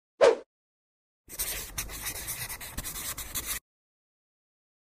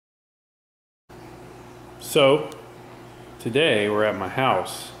So today we're at my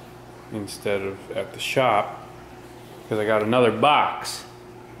house instead of at the shop because I got another box.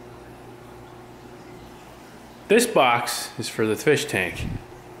 This box is for the fish tank.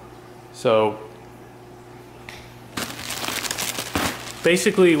 So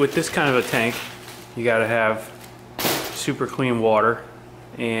basically with this kind of a tank, you gotta have super clean water,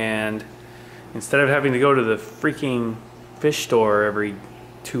 and instead of having to go to the freaking fish store every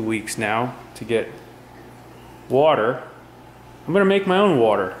 2 weeks now to get water, I'm gonna make my own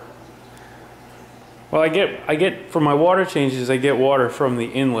water. Well, I get for my water changes, I get water from the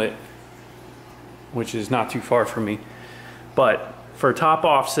inlet, which is not too far from me. But for top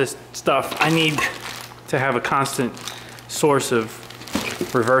off stuff, I need to have a constant source of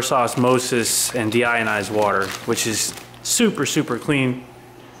reverse osmosis and deionized water, which is super, super clean.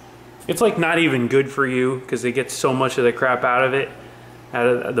 It's like not even good for you because they get so much of the crap out of it.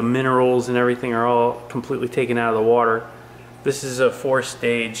 The minerals and everything are all completely taken out of the water. This is a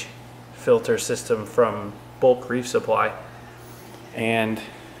 4-stage filter system from Bulk Reef Supply. And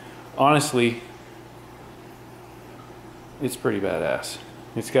honestly, it's pretty badass.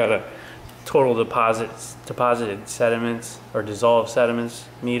 It's got a total deposited sediments or dissolved sediments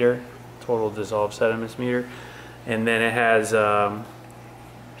meter, total dissolved sediments meter. And then it has the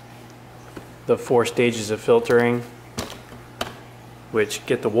 4 stages of filtering, which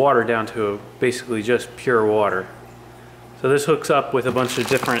get the water down to basically just pure water. So this hooks up with a bunch of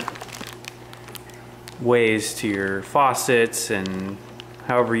different ways to your faucets and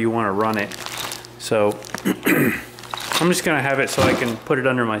however you want to run it. So I'm just gonna have it so I can put it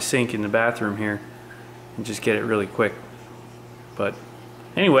under my sink in the bathroom here and just get it really quick. But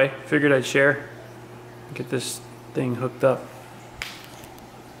anyway, figured I'd share, get this thing hooked up.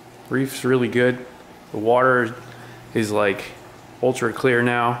 Reef's really good. The water is like ultra clear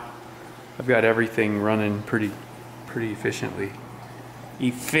now. I've got everything running pretty efficiently.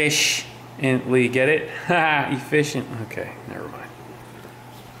 Efficiently, get it? Efficient. Okay, never mind.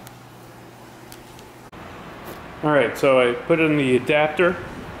 All right, so I put in the adapter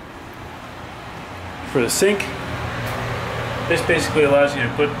for the sink. This basically allows you to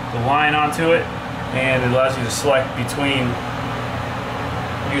put the line onto it, and it allows you to select between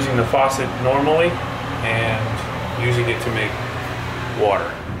using the faucet normally and using it to make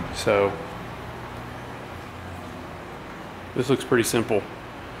water. So this looks pretty simple.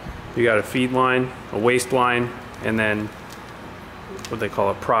 You got a feed line, a waste line, and then what they call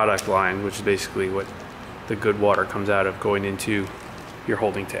a product line, which is basically what the good water comes out of going into your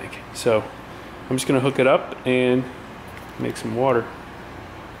holding tank. So I'm just gonna hook it up and make some water.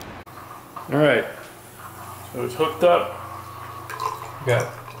 All right, so it's hooked up. We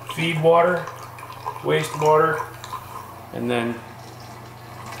got feed water, waste water, and then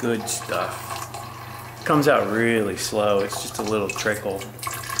good stuff. Comes out really slow. It's just a little trickle,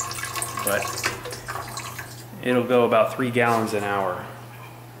 but it'll go about 3 gallons an hour.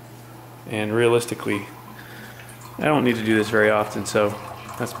 And realistically, I don't need to do this very often, so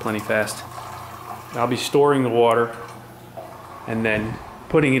that's plenty fast. I'll be storing the water and then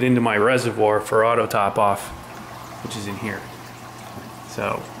putting it into my reservoir for auto top off, which is in here.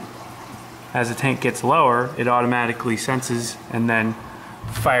 So as the tank gets lower, it automatically senses and then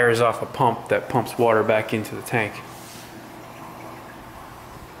fires off a pump that pumps water back into the tank.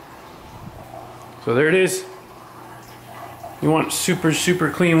 So there it is. You want super, super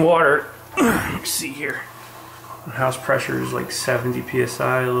clean water. Let's see here. The house pressure is like 70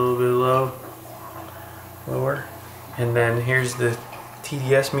 psi, a little bit lower. And then here's the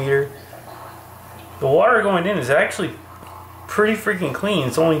TDS meter. The water going in is actually pretty freaking clean.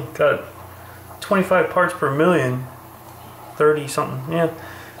 It's only got 25 parts per million, 30 something. Yeah,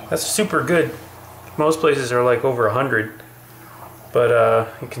 that's super good. Most places are like over 100, but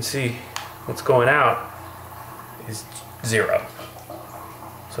you can see what's going out is 0.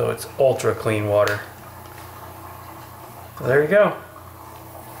 So it's ultra clean water. So there you go.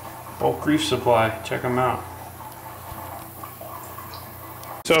 Bulk Reef Supply, check them out.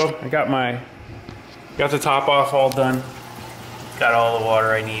 So I got the top off all done. Got all the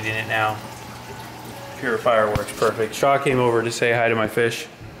water I need in it now. Purifier works perfect. Shaw came over to say hi to my fish.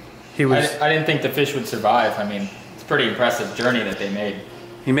 He was. I didn't think the fish would survive. I mean, it's a pretty impressive journey that they made.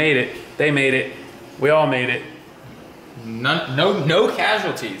 He made it. They made it. We all made it. No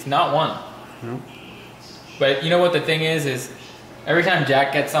casualties, not one. No. But you know what the thing is every time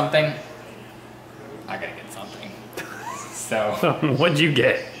Jack gets something, I gotta get something. So what'd you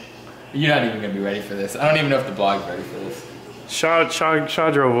get? You're not even gonna be ready for this. I don't even know if the blog's ready for this. Shaw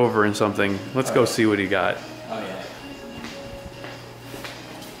drove over in something. Let's go see what he got. Oh yeah.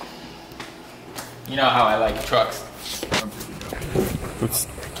 You know how I like trucks.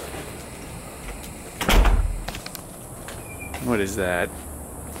 What is that?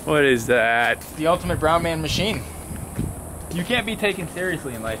 What is that? The ultimate brown man machine. You can't be taken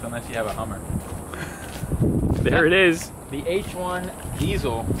seriously in life unless you have a Hummer. There it is. The H1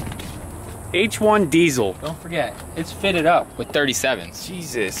 diesel. H1 diesel. Don't forget, it's fitted up with 37s.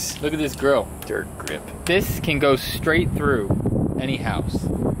 Jesus. Look at this grill. Dirt grip. This can go straight through any house.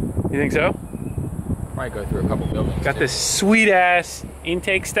 You think so? Might go through a couple buildings. Got this sweet ass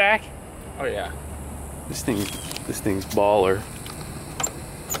intake stack. Oh yeah. This thing's baller.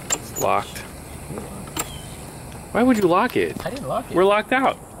 It's locked. Why would you lock it? I didn't lock it. We're locked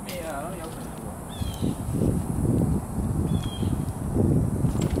out. Let me open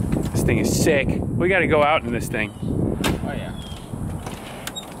it. This thing is sick. We gotta go out in this thing. Oh yeah.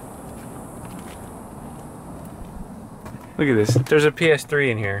 Look at this. There's a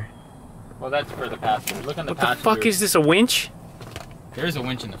PS3 in here. Well, that's for the passenger. Look on the What the passenger. fuck is this, a winch? There's a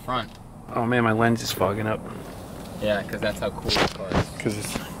winch in the front. Oh man, my lens is fogging up. Yeah, because that's how cool this car is. Because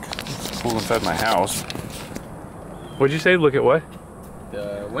it's cool inside my house. What'd you say? Look at what?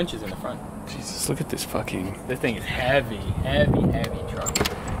 The winch is in the front. Jesus, look at this fucking... This thing is heavy, heavy truck.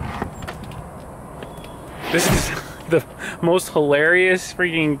 This is the most hilarious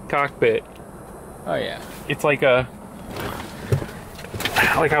freaking cockpit. Oh yeah. It's like a...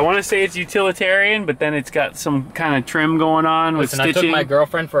 Like, I want to say it's utilitarian, but then it's got some kind of trim going on with Listen, stitching. I took my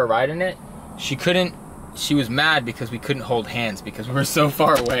girlfriend for a ride in it. She was mad because we couldn't hold hands because we were so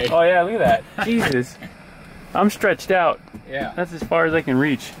far away. Oh yeah, look at that. Jesus. I'm stretched out. Yeah. That's as far as I can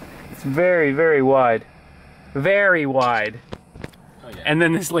reach. It's very, very wide. Very wide. Oh, yeah. And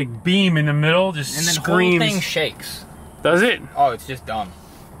then this like beam in the middle just and then screams. the whole thing shakes. Does it? Oh, it's just dumb.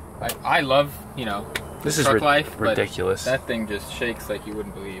 I love, you know, This is truck life, ridiculous. But that thing just shakes like you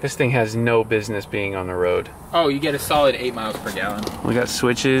wouldn't believe. This thing has no business being on the road. Oh, you get a solid 8 miles per gallon. We got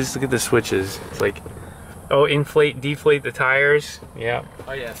switches. Look at the switches. It's like, oh, inflate, deflate the tires. Yeah.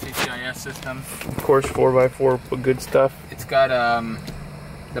 Oh yeah, CCIS system. Of course, 4x4 good stuff. It's got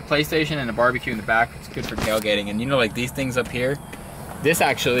the PlayStation and a barbecue in the back. It's good for tailgating. And you know, like these things up here, this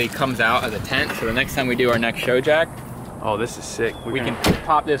actually comes out as a tent. So the next time we do our next show, Jack, Oh, this is sick. we can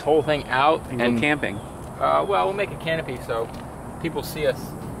pop this whole thing out and and go camping. well, we'll make a canopy so people see us.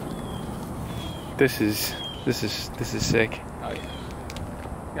 This is sick. Oh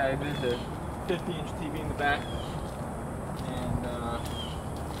yeah. There's a 50-inch TV in the back. And I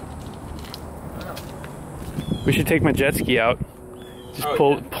don't know. We should take my jet ski out. Just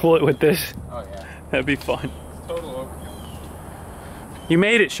Oh, pull it with this. Oh yeah. That'd be fun. Total overkill. You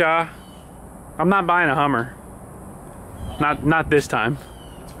made it, Shaw. I'm not buying a Hummer. Not this time.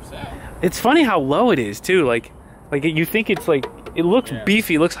 It's for sale. It's funny how low it is too. Like you think it's like, it looks Yeah.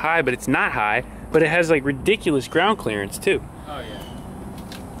 beefy, looks high, but it's not high. But it has like ridiculous ground clearance too. Oh yeah.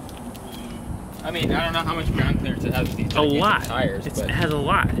 I mean, I don't know how much ground clearance it has with these A gigantic lot. tires, It but has a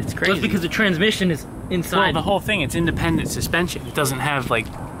lot. It's crazy. just because the transmission is well, inside. the whole thing, it's independent suspension. It doesn't have like,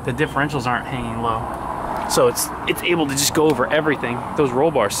 the differentials aren't hanging low. So it's able to just go over everything. Those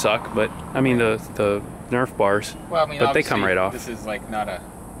roll bars suck, but I mean the Nerf bars. Well, I mean, but they come obviously, right off. This is like not a.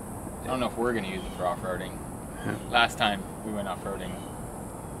 I don't know if we're gonna use it for off-roading. Yeah. Last time we went off-roading,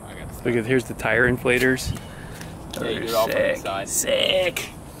 I got stuck. Look at, here's the tire inflators. Yeah, you do it all from the side. Sick.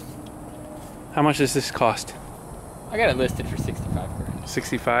 How much does this cost? I got it listed for 65 grand.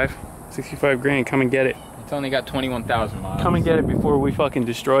 65? 65 grand. Come and get it. It's only got 21,000 miles. Come and get it before we fucking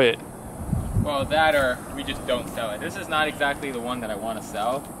destroy it. Well, that or we just don't sell it. This is not exactly the one that I want to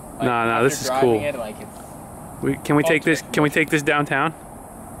sell. Like, No, this is cool. It, like it's, Can we take this? Can we take this downtown?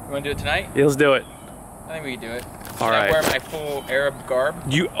 you want to do it tonight? Yeah, let's do it. I think we can do it. All Should right. I wear my full Arab garb?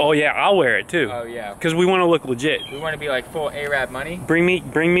 Oh yeah, I'll wear it too. Oh yeah. Because we want to look legit. We want to be like full Arab money. Bring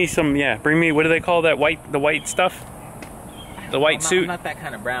me some. Yeah, bring me. What do they call that the white stuff? The white suit. I'm not that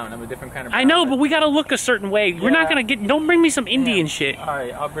kind of brown. I'm a different kind of brown. I know, but we gotta look a certain way. We're not Yeah. gonna get. Don't bring me some Indian shit. All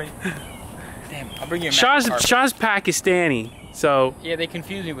right, I'll bring. Damn, I'll bring you a Shah's carpet. Pakistani, so Yeah, they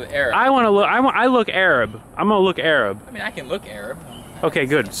confuse me with Arab. I want to look. I look Arab. I'm gonna look Arab. I mean, I can look Arab. Okay,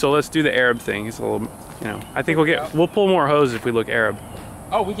 good. So let's do the Arab thing. It's a little, I think we'll pull more hose if we look Arab.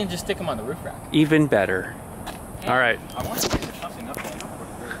 Oh, we can just stick them on the roof rack. Even better. Yeah. All right. I want to put something up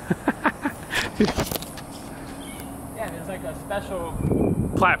there. Yeah, there's like a special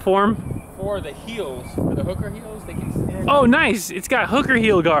Platform. for the heels, for the hooker heels. They can stand. Oh, nice. It's got hooker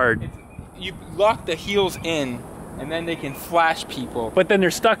heel guard. You lock the heels in, and then they can flash people. But then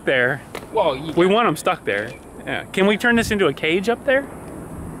they're stuck there. Well, We want them stuck there. Yeah. Can we turn this into a cage up there?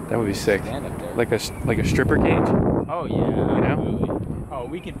 That would be sick. stand up there. Like a stripper cage. Oh yeah, know? absolutely. Oh,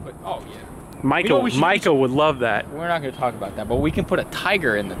 we can put. Oh yeah. Michael would love that. We're not going to talk about that, but we can put a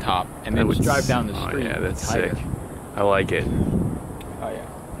tiger in the top and then just drive down the street. Oh yeah, that's tiger. sick. I like it. Oh yeah.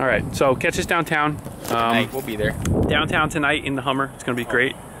 All right, so catch us downtown. Tonight, we'll be there. Downtown tonight in the Hummer. It's going to be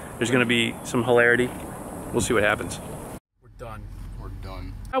great. There's going to be some hilarity. We'll see what happens. We're done. We're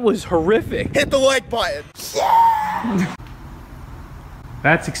done. That was horrific. Hit the like button.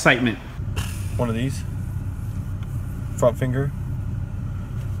 That's excitement. One of these. Front finger.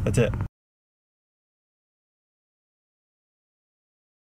 That's it.